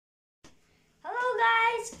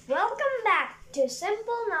guys, welcome back to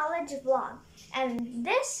Simple Knowledge Vlog. And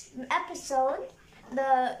this episode,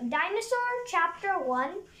 the Dinosaur Chapter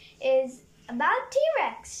 1 is about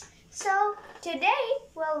T-Rex. So today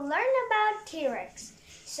we'll learn about T-Rex.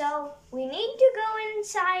 So we need to go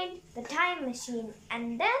inside the time machine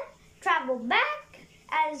and then travel back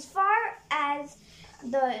as far as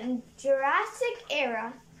the Jurassic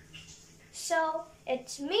era. So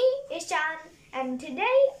it's me, Ishan, and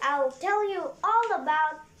today I'll tell you all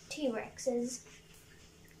about T-Rexes.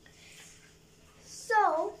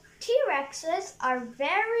 So T-Rexes are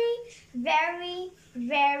very, very,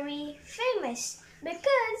 very famous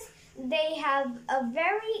because they have a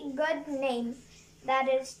very good name, that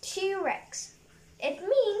is T-Rex. It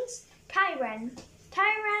means tyrant,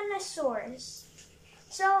 Tyrannosaurus.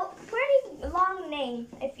 So pretty long name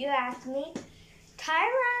if you ask me.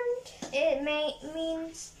 Tyrant, it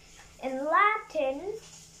means in Latin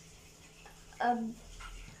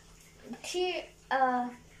a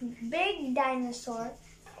big dinosaur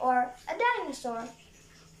or a dinosaur.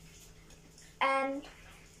 And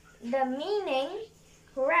the meaning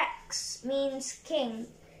Rex means king.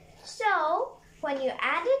 So when you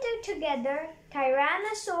add it together,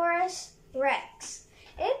 Tyrannosaurus Rex,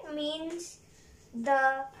 it means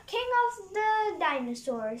the king of the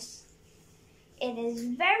dinosaurs. It is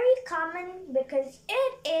very common because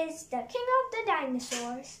it is the king of the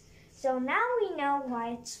dinosaurs. So now we know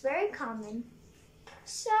why it's very common.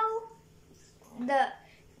 So the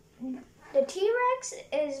T-Rex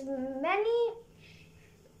is many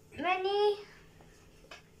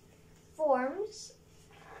forms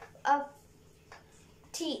of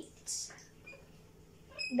teeth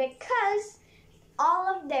because all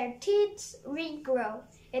of their teeth regrow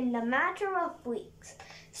in the matter of weeks.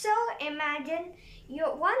 So imagine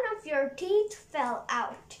one of your teeth fell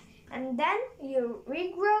out and then you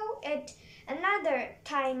regrow it another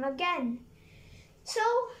time again. So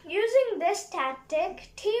using this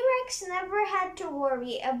tactic, T-Rex never had to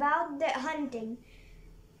worry about the hunting.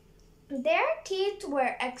 Their teeth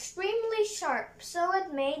were extremely sharp, so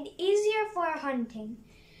it made easier for hunting.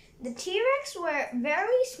 The T-Rex were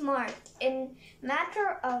very smart in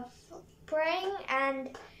matter of preying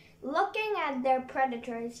and looking at their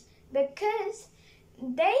predators because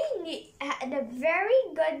they had a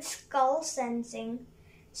very good skull sensing.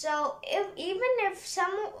 So even if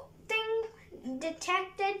something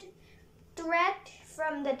detected threat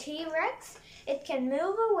from the T-Rex, it can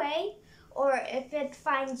move away, or if it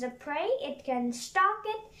finds a prey, it can stalk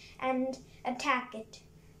it and attack it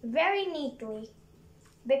very neatly.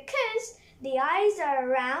 Because the eyes are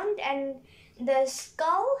round and the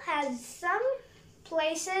skull has some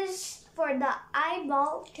places for the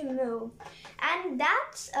eyeball to move, and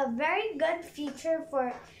that's a very good feature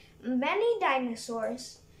for many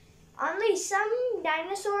dinosaurs. Only some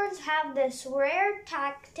dinosaurs have this rare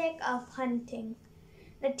tactic of hunting.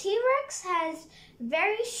 The T-Rex has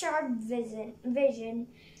very sharp vision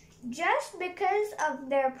just because of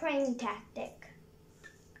their preying tactic.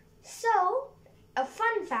 So, a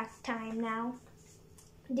fun fact time now.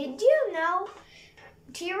 Did you know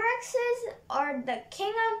T-Rexes are the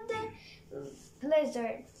king of the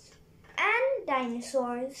lizards and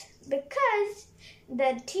dinosaurs because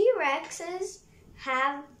the T-Rexes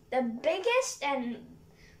have the biggest and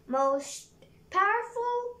most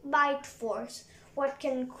powerful bite force, what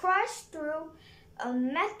can crush through a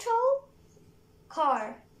metal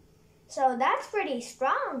car. So that's pretty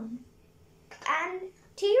strong. And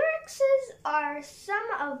T-Rexes are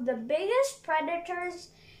some of the biggest predators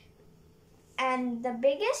and the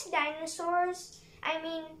biggest dinosaurs,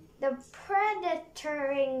 the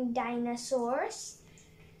predatoring dinosaurs.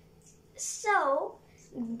 So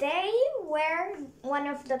they were one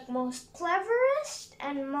of the most cleverest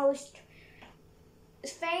and most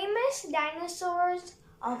famous dinosaurs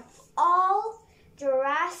of all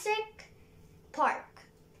Jurassic Park.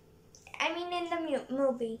 In the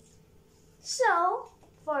movie. So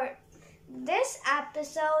for this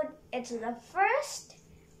episode, it's the first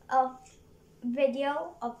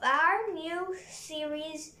video of our new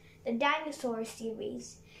series, the Dinosaur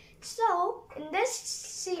series. So in this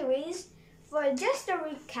series, for just a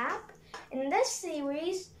recap, in this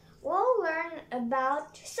series we'll learn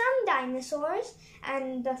about some dinosaurs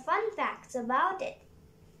and the fun facts about it.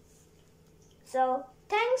 So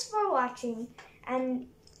thanks for watching, and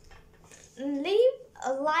leave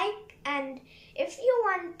a like, and if you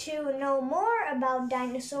want to know more about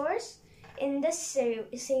dinosaurs in this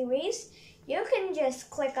series, you can just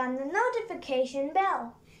click on the notification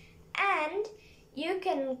bell and you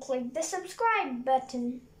can click the subscribe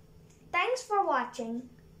button. Thanks for watching.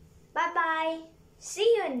 Bye bye.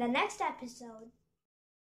 See you in the next episode.